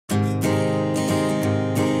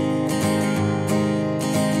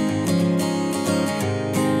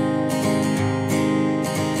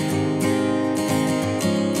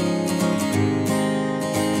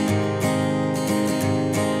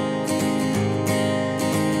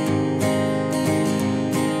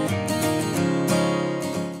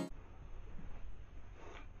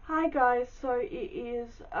guys, so it is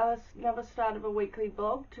another start of a weekly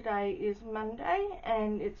vlog. Today is Monday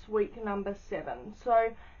and it's week number 7. So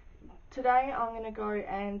today I'm going to go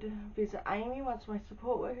and visit Amy once my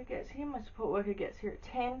support worker gets here. My support worker gets here at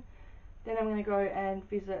 10. Then I'm going to go and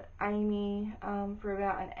visit Amy for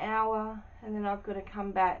about an hour, and then I've got to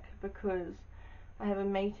come back because I have a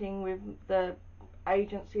meeting with the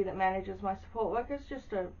agency that manages my support workers.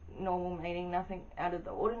 Just a normal meeting, nothing out of the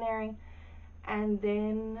ordinary. And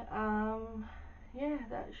then yeah,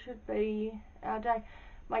 that should be our day.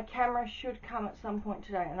 My camera should come at some point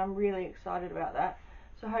today and I'm really excited about that.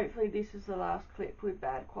 So hopefully this is the last clip with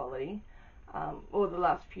bad quality, or the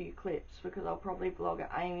last few clips, because I'll probably vlog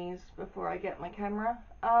at Amy's before I get my camera.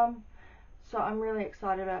 So I'm really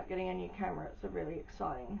excited about getting a new camera. It's a really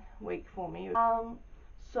exciting week for me.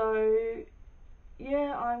 So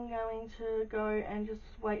yeah, I'm going to go and just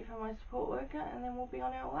wait for my support worker and then we'll be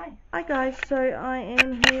on our way. Hi guys, so I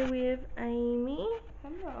am here with Amy.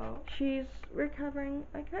 Hello. She's recovering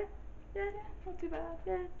okay? Yeah, not too bad.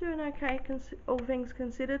 Yeah, doing okay, all things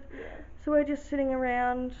considered. Yeah. So we're just sitting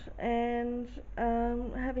around and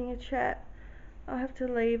having a chat. I have to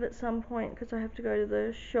leave at some point because I have to go to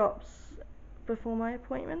the shops before my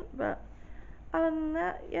appointment, but other than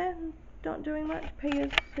that, yeah, not doing much.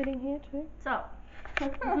 Pia's sitting here too. What's up?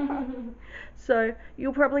 So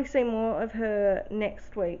you'll probably see more of her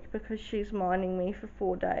next week because she's minding me for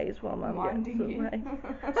 4 days while Mum gets away.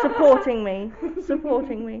 Supporting me.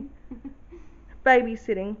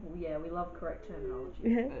 Babysitting. Yeah, we love correct terminology.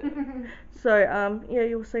 Yeah. So yeah,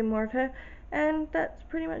 you'll see more of her, and that's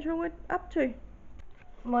pretty much all we're up to.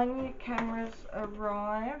 My new camera's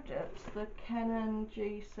arrived. It's the Canon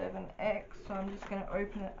G7X, so I'm just going to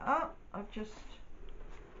open it up. I've just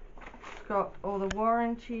got all the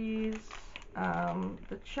warranties,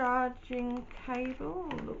 the charging cable,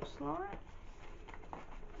 looks like,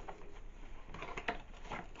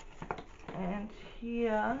 and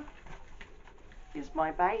here is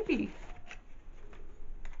my baby.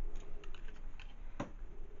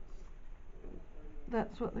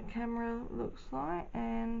 That's what the camera looks like,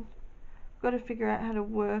 and I've got to figure out how to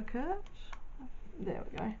work it. There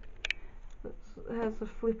we go. It has a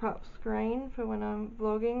flip up screen for when I'm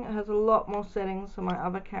vlogging. It has a lot more settings than my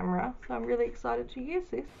other camera, so I'm really excited to use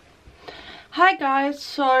this. Hi guys,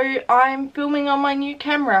 so I'm filming on my new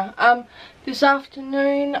camera. This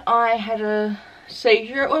afternoon I had a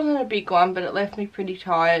seizure. It wasn't a big one, but it left me pretty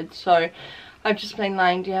tired, so I've just been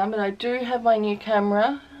laying down. But I do have my new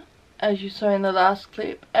camera, as you saw in the last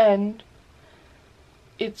clip, and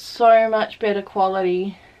it's so much better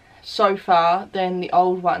quality so far than the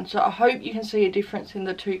old one, so I hope you can see a difference in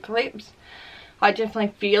the two clips. I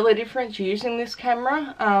definitely feel a difference using this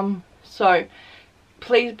camera, so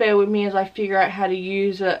please bear with me as I figure out how to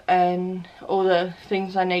use it and all the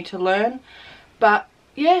things I need to learn. But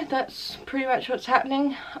yeah, that's pretty much what's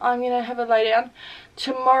happening. I'm gonna have a lay down.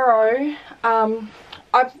 Tomorrow,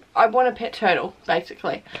 I want a pet turtle,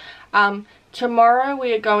 basically. Tomorrow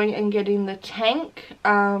we are going and getting the tank.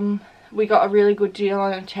 We got a really good deal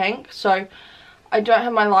on a tank, so I don't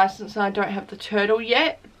have my license and I don't have the turtle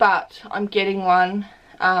yet, but I'm getting one.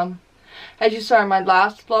 As you saw in my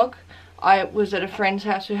last vlog, I was at a friend's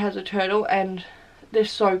house who has a turtle and they're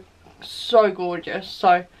so gorgeous,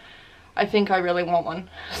 so I think I really want one.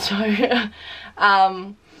 So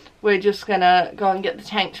we're just gonna go and get the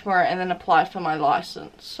tank tomorrow and then apply for my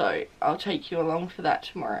license, so I'll take you along for that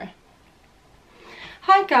tomorrow.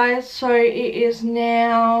 Hi guys, so it is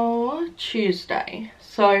now Tuesday.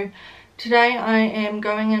 So today I am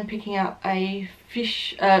going and picking up a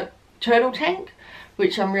turtle tank,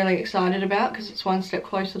 which I'm really excited about because it's one step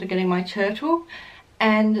closer to getting my turtle.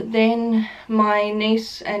 And then my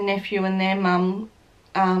niece and nephew and their mum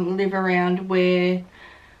live around where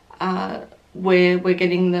we're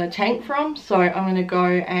getting the tank from. So I'm going to go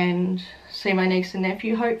and see my niece and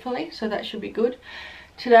nephew hopefully, so that should be good.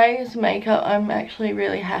 Today's makeup I'm actually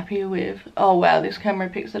really happy with. Oh wow, this camera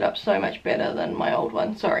picks it up so much better than my old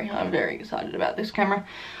one. Sorry, I'm very excited about this camera.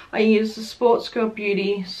 I use the Sports Girl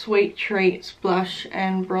Beauty Sweet Treats Blush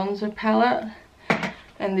and Bronzer palette.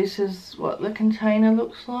 And this is what the container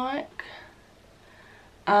looks like.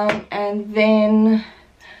 And then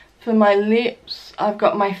for my lips, I've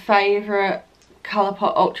got my favourite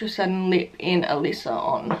Colourpop Ultra Satin Lip in Alyssa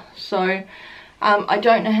on. So I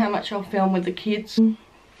don't know how much I'll film with the kids.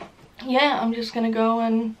 Yeah, I'm just gonna go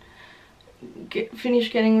and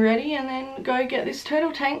finish getting ready and then go get this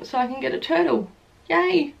turtle tank so I can get a turtle.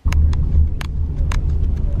 Yay!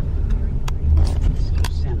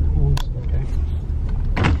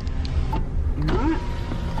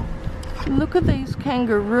 Look at these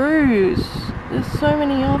kangaroos. There's so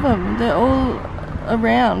many of them. They're all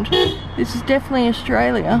around. This is definitely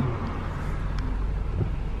Australia.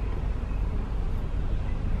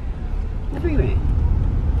 Everywhere.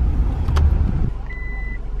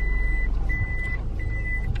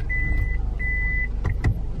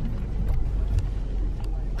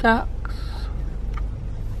 Ducks.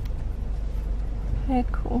 Yeah,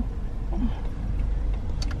 cool.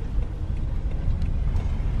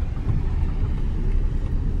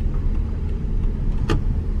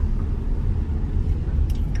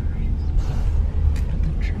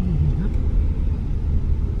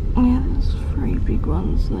 Yeah, there's 3 big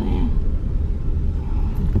ones there.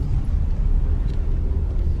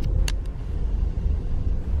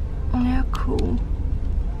 How cool.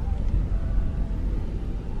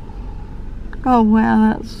 Oh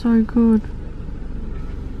wow, that's so good.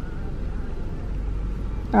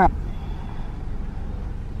 Alright.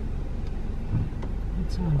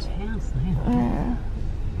 That's someone's house there. Yeah.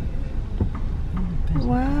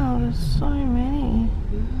 Wow, there's so many.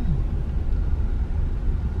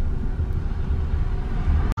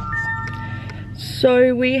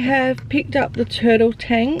 So we have picked up the turtle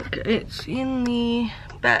tank. It's in the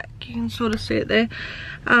back, you can sort of see it there.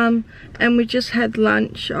 And we just had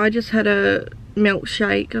lunch. I just had a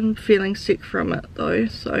milkshake. I'm feeling sick from it though,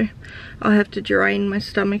 so I'll have to drain my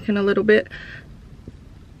stomach in a little bit.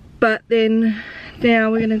 But then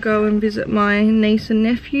now we're gonna go and visit my niece and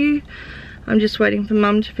nephew. I'm just waiting for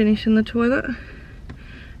Mum to finish in the toilet.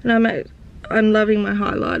 And I'm loving my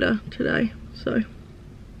highlighter today, so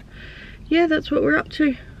yeah, that's what we're up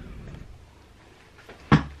to.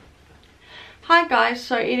 Hi guys,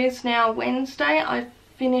 so it is now Wednesday. I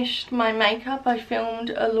finished my makeup. I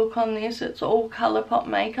filmed a look on this. It's all Colourpop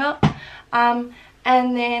makeup. And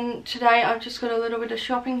then today I've just got a little bit of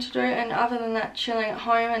shopping to do, and other than that, chilling at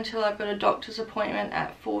home until I've got a doctor's appointment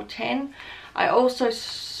at 4:10. I also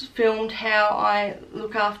filmed how I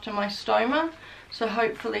look after my stoma, so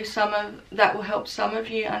hopefully that will help some of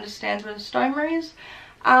you understand what a stoma is.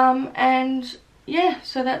 And yeah,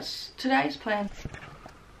 so that's today's plan.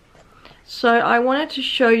 So I wanted to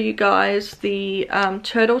show you guys the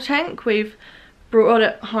turtle tank. We've brought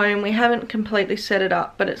it home. We haven't completely set it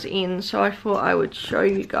up, but it's in, so I thought I would show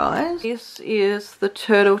you guys. This is the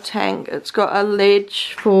turtle tank. It's got a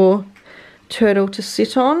ledge for turtle to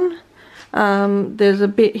sit on. There's a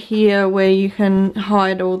bit here where you can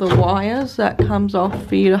hide all the wires. That comes off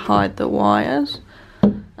for you to hide the wires.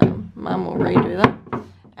 Mum will redo that.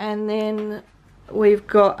 And then we've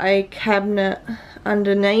got a cabinet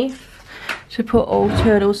underneath to put all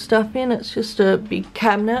turtle stuff in. It's just a big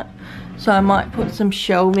cabinet, so I might put some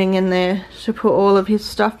shelving in there to put all of his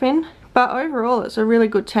stuff in. But overall it's a really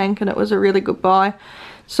good tank, and it was a really good buy.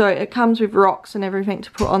 So it comes with rocks and everything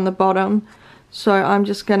to put on the bottom. So I'm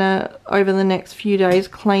just gonna, over the next few days,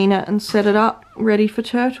 clean it and set it up ready for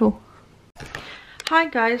turtle. Hi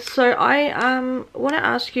guys, so I want to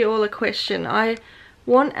ask you all a question. I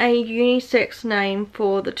want a unisex name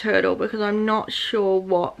for the turtle because I'm not sure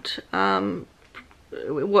what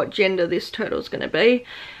gender this turtle is going to be,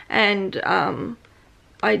 and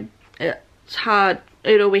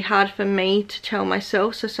it'll be hard for me to tell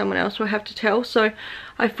myself, so someone else will have to tell. So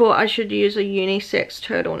I thought I should use a unisex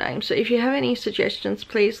turtle name. So if you have any suggestions,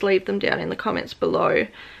 please leave them down in the comments below,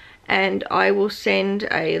 and I will send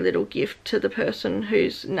a little gift to the person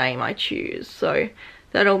whose name I choose. So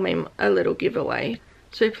that'll mean a little giveaway.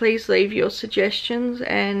 So please leave your suggestions,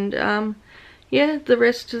 and yeah, the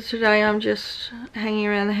rest of today I'm just hanging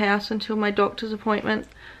around the house until my doctor's appointment,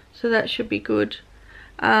 so that should be good.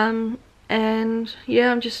 And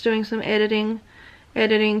yeah, I'm just doing some editing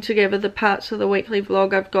together the parts of the weekly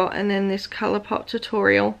vlog I've got, and then this Colourpop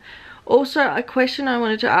tutorial. Also, a question I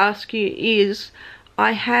wanted to ask you is,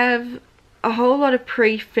 I have a whole lot of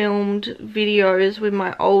pre-filmed videos with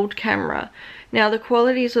my old camera. Now the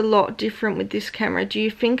quality is a lot different with this camera. Do you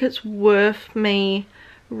think it's worth me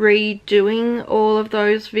redoing all of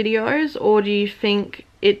those videos, or do you think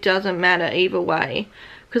it doesn't matter either way?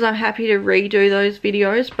 Because I'm happy to redo those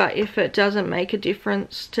videos, but if it doesn't make a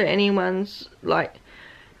difference to anyone's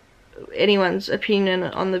opinion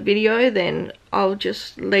on the video, then I'll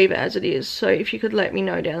just leave it as it is. So if you could let me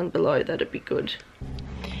know down below, that'd be good.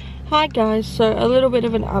 Hi guys, so a little bit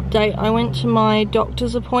of an update. I went to my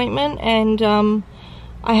doctor's appointment, and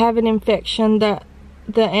I have an infection that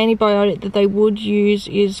the antibiotic that they would use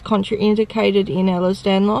is contraindicated in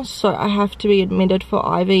Ehlers-Danlos, so I have to be admitted for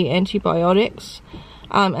IV antibiotics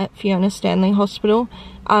at Fiona Stanley Hospital.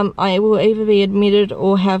 I will either be admitted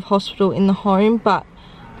or have hospital in the home, but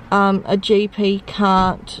a GP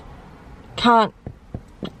can't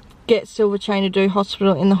get Silver Chain to do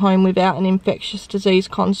hospital in the home without an infectious disease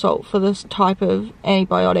consult for this type of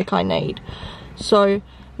antibiotic I need. So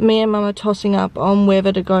me and Mum are tossing up on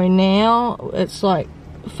whether to go now, it's like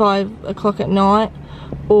 5 o'clock at night,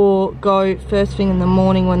 or go first thing in the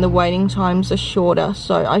morning when the waiting times are shorter.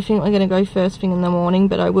 So I think we're going to go first thing in the morning,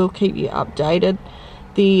 but I will keep you updated.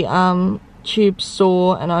 The tube's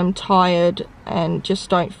sore and I'm tired and just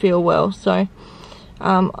don't feel well, so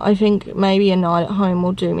I think maybe a night at home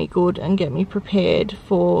will do me good and get me prepared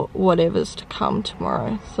for whatever's to come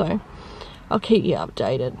tomorrow. So I'll keep you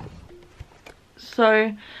updated.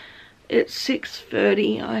 So it's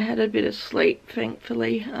 6:30. I had a bit of sleep,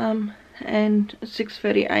 thankfully, and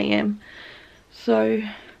 6:30 AM. So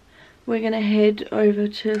we're gonna head over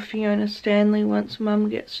to Fiona Stanley once Mum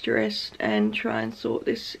gets dressed and try and sort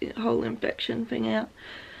this whole infection thing out.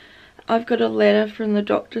 I've got a letter from the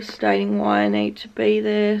doctor stating why I need to be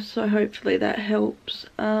there, so hopefully that helps.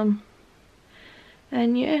 And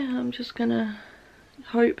yeah, I'm just gonna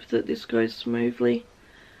hope that this goes smoothly.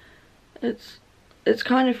 It's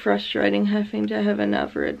kind of frustrating having to have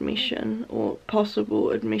another admission, or possible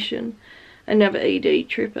admission, another ED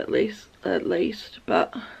trip at least,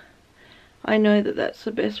 but I know that that's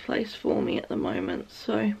the best place for me at the moment.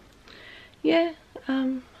 So yeah,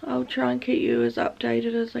 I'll try and keep you as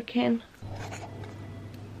updated as I can.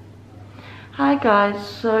 Hi guys,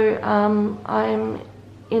 so I'm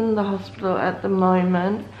in the hospital at the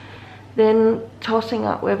moment, then tossing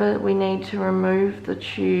up whether we need to remove the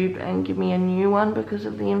tube and give me a new one because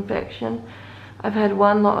of the infection. I've had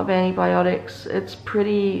one lot of antibiotics. It's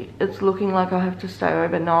looking like I have to stay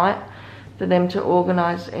overnight for them to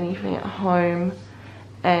organise anything at home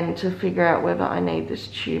and to figure out whether I need this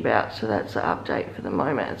tube out. So that's the update for the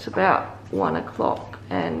moment. It's about 1 o'clock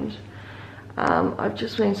and I've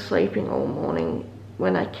just been sleeping all morning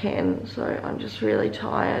when I can, so I'm just really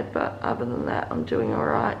tired, but other than that I'm doing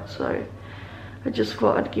alright. So I just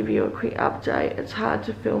thought I'd give you a quick update. It's hard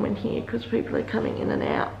to film in here because people are coming in and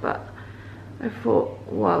out, but I thought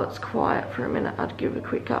while it's quiet for a minute I'd give a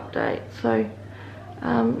quick update. So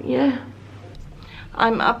yeah,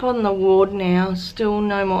 I'm up on the ward now, still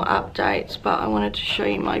no more updates, but I wanted to show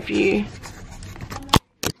you my view.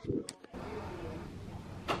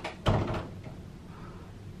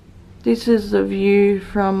 This is the view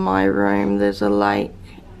from my room. There's a lake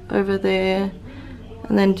over there,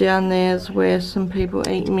 and then down there's where some people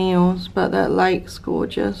eat meals, but that lake's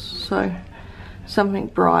gorgeous. So something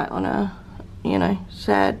bright on a, you know,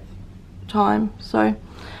 sad time. So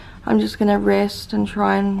I'm just gonna rest and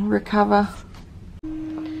try and recover.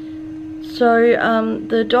 So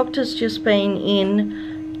the doctor's just been in.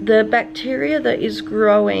 The bacteria that is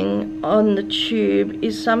growing on the tube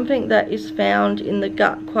is something that is found in the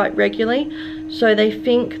gut quite regularly. So they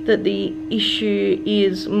think that the issue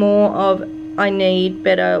is more of I need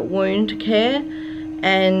better wound care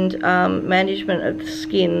and management of the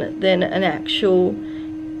skin than an actual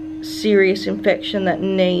serious infection that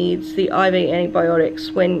needs the IV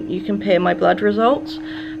antibiotics when you compare my blood results.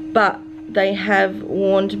 But they have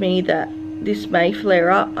warned me that this may flare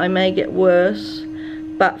up, I may get worse,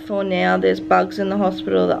 but for now there's bugs in the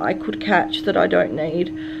hospital that I could catch that I don't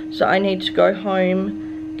need. So I need to go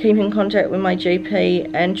home, keep in contact with my GP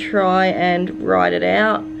and try and ride it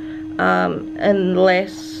out,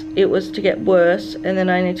 unless it was to get worse, and then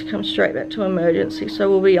I need to come straight back to emergency. So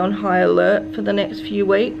we'll be on high alert for the next few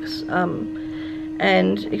weeks,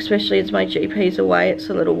 and especially as my GP's away, it's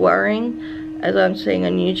a little worrying as I'm seeing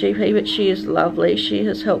a new GP, but she is lovely. She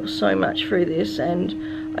has helped so much through this and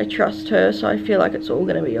I trust her, so I feel like it's all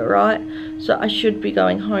going to be alright. So I should be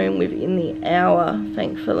going home within the hour,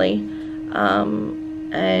 thankfully,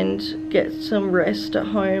 and get some rest at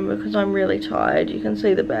home because I'm really tired. You can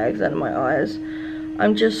see the bags out of my eyes.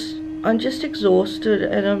 I'm just exhausted,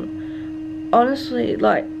 and I'm honestly,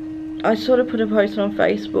 like, I sort of put a post on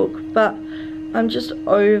Facebook, but I'm just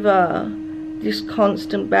over this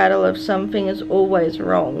constant battle of something is always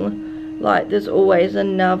wrong. Like, there's always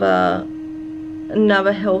another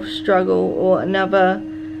health struggle or another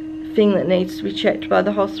thing that needs to be checked by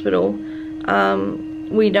the hospital.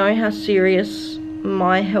 We know how serious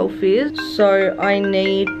my health is, so I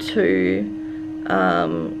need to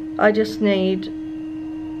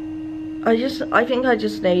I think I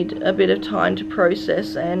just need a bit of time to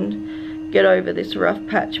process and get over this rough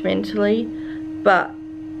patch mentally. But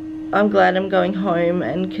I'm glad I'm going home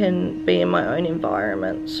and can be in my own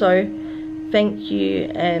environment. So thank you,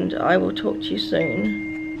 and I will talk to you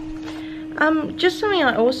soon. Just something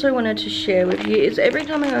I also wanted to share with you is every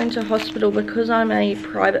time I go into hospital, because I'm a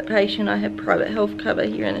private patient, I have private health cover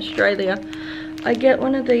here in Australia, I get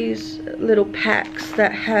one of these little packs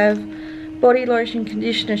that have body lotion,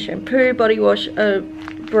 conditioner, shampoo, body wash, a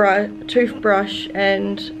toothbrush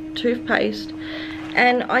and toothpaste,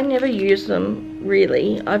 and I never use them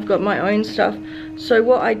really. I've got my own stuff, so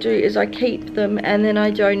what I do is I keep them and then I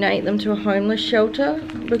donate them to a homeless shelter,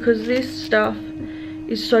 because this stuff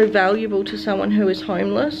is so valuable to someone who is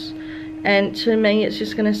homeless, and to me it's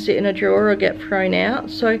just going to sit in a drawer or get thrown out.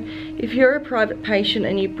 So if you're a private patient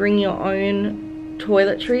and you bring your own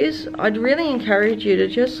toiletries, I'd really encourage you to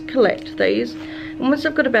just collect these, and once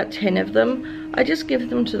I've got about 10 of them, I just give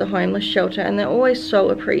them to the homeless shelter, and they're always so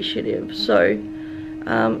appreciative. So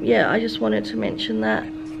yeah, I just wanted to mention that.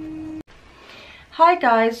 Hi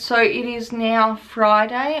guys, so it is now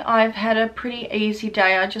Friday. I've had a pretty easy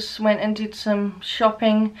day. I just went and did some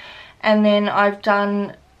shopping, and then I've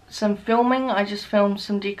done some filming. I just filmed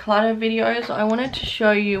some declutter videos. I wanted to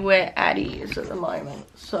show you where Addie is at the moment.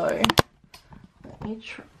 So let me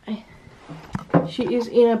try. She is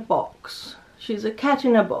in a box. She's a cat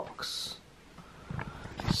in a box.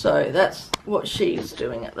 So that's what she's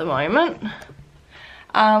doing at the moment.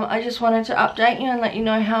 I just wanted to update you and let you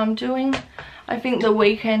know how I'm doing. I think the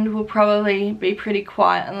weekend will probably be pretty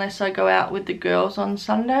quiet unless I go out with the girls on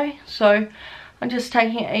Sunday. So I'm just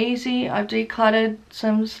taking it easy. I've decluttered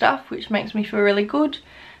some stuff, which makes me feel really good.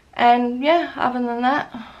 And yeah, other than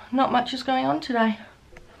that, not much is going on today.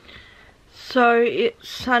 So it's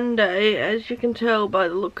Sunday, as you can tell by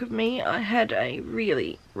the look of me. I had a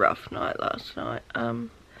really rough night last night.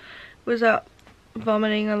 Was up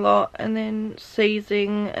vomiting a lot and then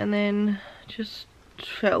seizing, and then just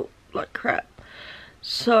felt like crap.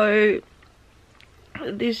 So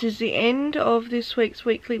this is the end of this week's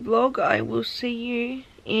weekly vlog. I will see you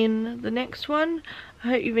in the next one. I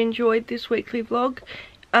hope you've enjoyed this weekly vlog.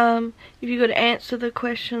 If you could answer the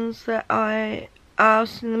questions that I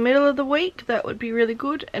asked in the middle of the week, that would be really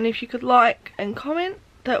good, and if you could like and comment,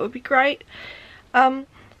 that would be great.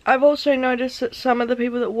 I've also noticed that some of the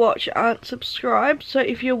people that watch aren't subscribed, so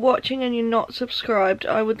if you're watching and you're not subscribed,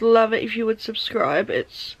 I would love it if you would subscribe.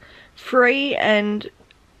 It's free, and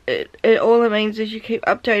all it means is you keep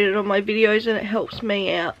updated on my videos, and it helps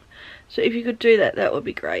me out. So if you could do that, that would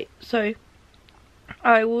be great. So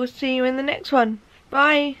I will see you in the next one.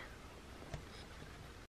 Bye.